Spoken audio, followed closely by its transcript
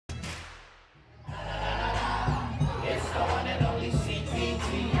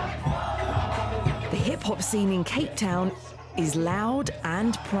hip-hop scene in Cape Town is loud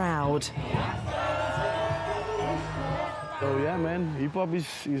and proud. Oh yeah, man, hip-hop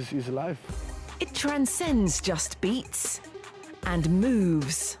is life. It transcends just beats and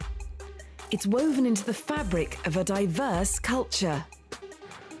moves. It's woven into the fabric of a diverse culture.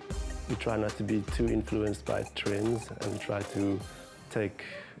 We try not to be too influenced by trends and try to take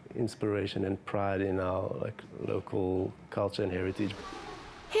inspiration and pride in our local culture and heritage.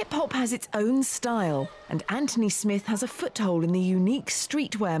 Hip-hop has its own style, and Anthony Smith has a foothold in the unique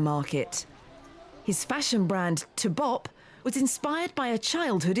streetwear market. His fashion brand, Tubop, was inspired by a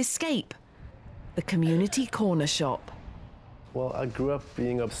childhood escape, the community corner shop. Well, I grew up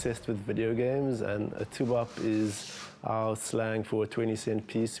being obsessed with video games, and a Tubop is our slang for a 20-cent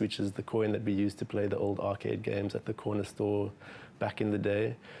piece, which is the coin that we used to play the old arcade games at the corner store back in the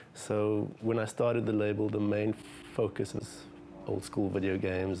day. So when I started the label, the main focus was old school video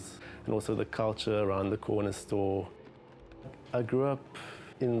games and also the culture around the corner store. I grew up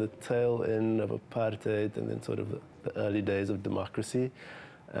in the tail end of apartheid and then sort of the early days of democracy.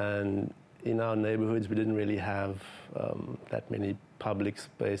 And in our neighborhoods, we didn't really have that many public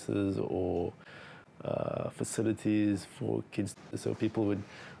spaces or facilities for kids. So people would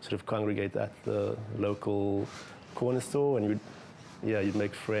sort of congregate at the local corner store, and you'd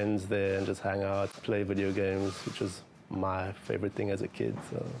make friends there and just hang out, play video games, which was my favorite thing as a kid.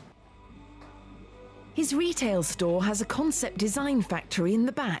 So. His retail store has a concept design factory in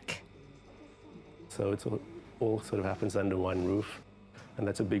the back. So it's all sort of happens under one roof. And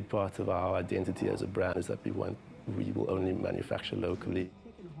that's a big part of our identity as a brand, is that we will only manufacture locally.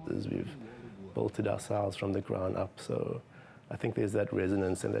 We've built it ourselves from the ground up. So I think there's that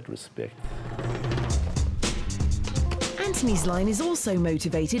resonance and that respect. Anthony's line is also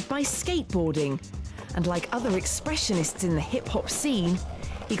motivated by skateboarding. And like other expressionists in the hip-hop scene,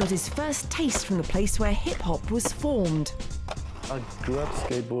 he got his first taste from the place where hip-hop was formed. I grew up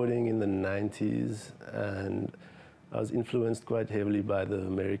skateboarding in the 90s, and I was influenced quite heavily by the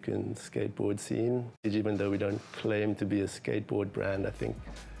American skateboard scene. Even though we don't claim to be a skateboard brand, I think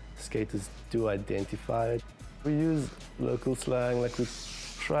skaters do identify it. We use local slang, we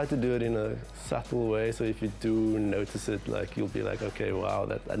try to do it in a subtle way, so if you do notice it, you'll be like, okay, wow,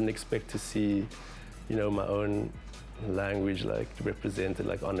 I didn't expect to see, my own language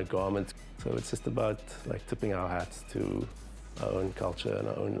represented on a garment. So it's just about tipping our hats to our own culture and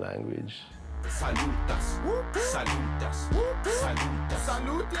our own language.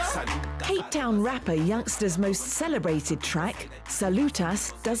 Cape Town rapper Youngster's most celebrated track,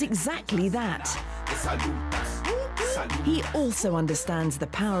 Salutas, does exactly that. He also understands the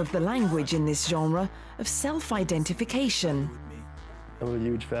power of the language in this genre of self-identification. I'm a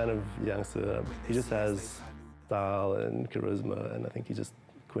huge fan of Youngster. He just has style and charisma, and I think he's just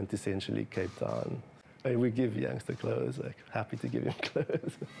quintessentially Cape Town. We give Youngster clothes, happy to give him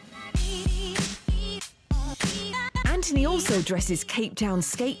clothes. Anthony also dresses Cape Town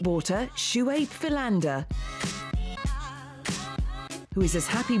skateboarder Shuaib Philander, who is as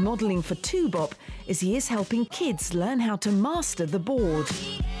happy modelling for Tubop as he is helping kids learn how to master the board.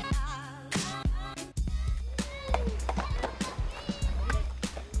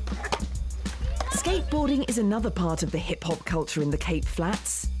 Skateboarding is another part of the hip-hop culture in the Cape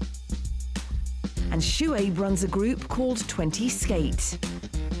Flats. And Shuaib runs a group called 20 Skate.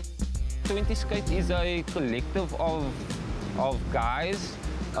 20 Skate is a collective of guys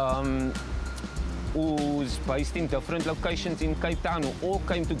who's based in different locations in Cape Town, who all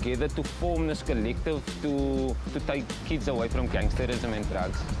came together to form this collective to take kids away from gangsterism and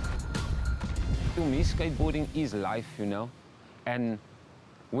drugs. To me, skateboarding is life, and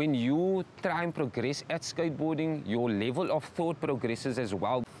when you try and progress at skateboarding, your level of thought progresses as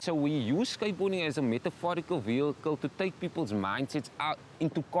well. So we use skateboarding as a metaphorical vehicle to take people's mindsets out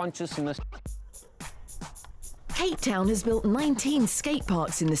into consciousness. Cape Town has built 19 skate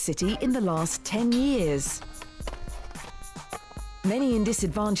parks in the city in the last 10 years. Many in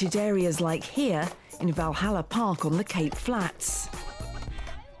disadvantaged areas like here in Valhalla Park on the Cape Flats.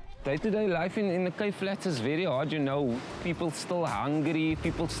 Day-to-day life in the Cape Flats is very hard, People still hungry,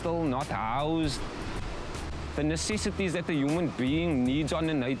 people still not housed. The necessities that a human being needs on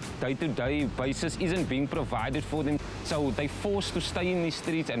a day-to-day basis isn't being provided for them. So they're forced to stay in these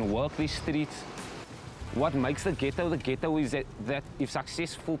streets and work these streets. What makes the ghetto is that if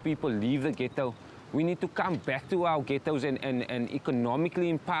successful people leave the ghetto, we need to come back to our ghettos and economically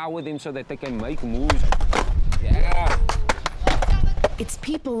empower them so that they can make moves. Yeah. It's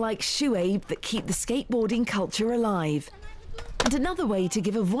people like Shuaib that keep the skateboarding culture alive. And another way to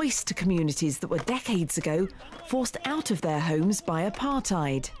give a voice to communities that were decades ago forced out of their homes by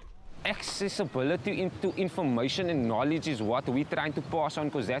apartheid. accessibility into information and knowledge is what we're trying to pass on,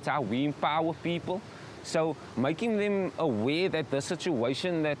 because that's how we empower people. So making them aware that the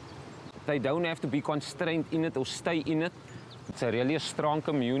situation, that they don't have to be constrained in it or stay in it. It's a really strong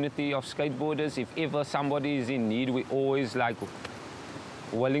community of skateboarders. If ever somebody is in need, we're always like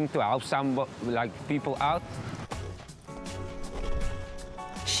willing to help people out.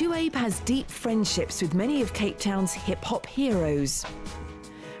 Shuaib has deep friendships with many of Cape Town's hip-hop heroes.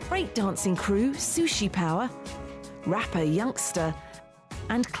 Breakdancing crew Sushi Power, rapper Youngster,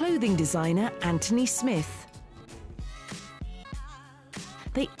 and clothing designer Anthony Smith.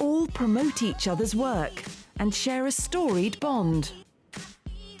 They all promote each other's work and share a storied bond.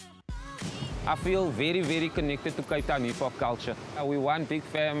 I feel very, very connected to Cape Town hip-hop culture. We're one big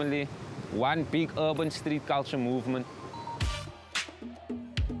family, one big urban street culture movement.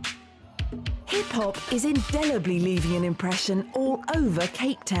 Hip-hop is indelibly leaving an impression all over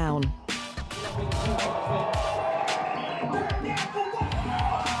Cape Town.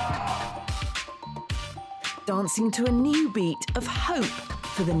 Dancing to a new beat of hope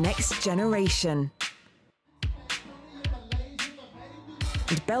for the next generation.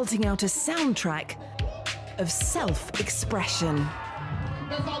 And belting out a soundtrack of self-expression.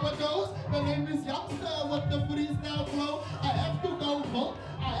 That's how it goes. The name is Youngster with the freestyle flow. I have to go vote.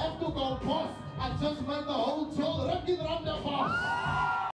 I have to go boss. I just made the whole tour.